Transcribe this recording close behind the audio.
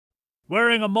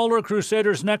Wearing a Moeller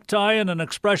Crusaders necktie and an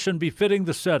expression befitting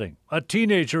the setting, a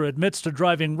teenager admits to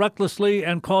driving recklessly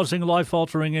and causing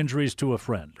life-altering injuries to a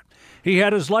friend. He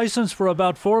had his license for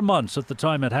about 4 months at the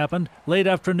time it happened, late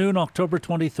afternoon, October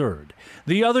 23rd.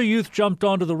 The other youth jumped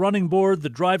onto the running board. The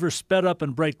driver sped up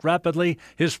and braked rapidly.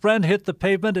 His friend hit the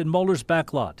pavement in Moeller's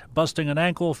back lot, busting an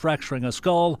ankle, fracturing a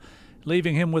skull,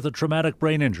 leaving him with a traumatic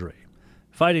brain injury.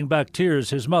 Fighting back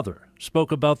tears, his mother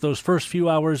spoke about those first few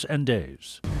hours and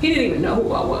days. He didn't even know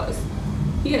who I was.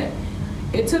 Yeah,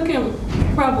 it took him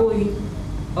probably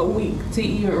a week to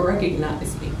even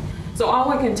recognize me. So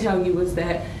all I can tell you is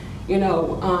that,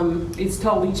 it's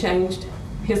totally changed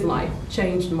his life,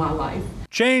 changed my life.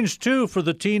 Changed, too, for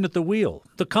the teen at the wheel.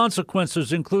 The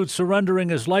consequences include surrendering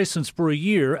his license for a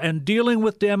year and dealing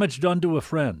with damage done to a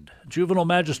friend. Juvenile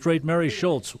Magistrate Mary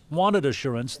Schultz wanted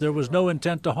assurance there was no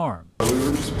intent to harm. We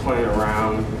were just playing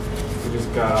around. We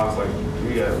just got off,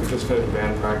 we just finished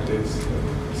band practice,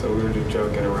 so we were just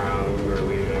joking around and we were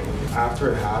leaving.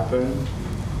 After it happened,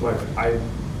 I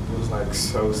was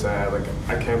so sad.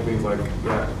 I can't believe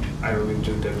I really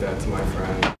just did that to my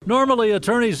friend. Normally,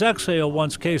 attorneys exhale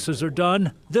once cases are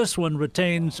done. This one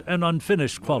retains an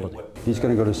unfinished quality. He's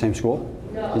going to go to the same school.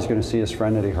 He's going to see his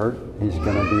friend that he hurt. He's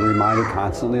going to be reminded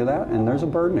constantly of that, and there's a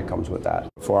burden that comes with that.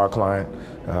 For our client,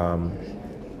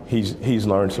 he's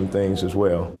learned some things as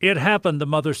well. It happened, the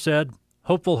mother said,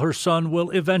 hopeful her son will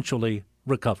eventually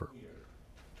recover.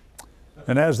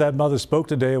 And as that mother spoke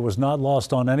today, it was not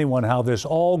lost on anyone how this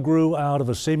all grew out of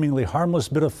a seemingly harmless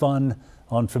bit of fun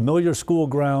on familiar school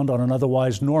ground on an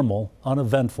otherwise normal,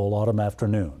 uneventful autumn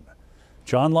afternoon.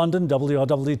 John London,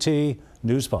 WLWT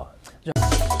News 5.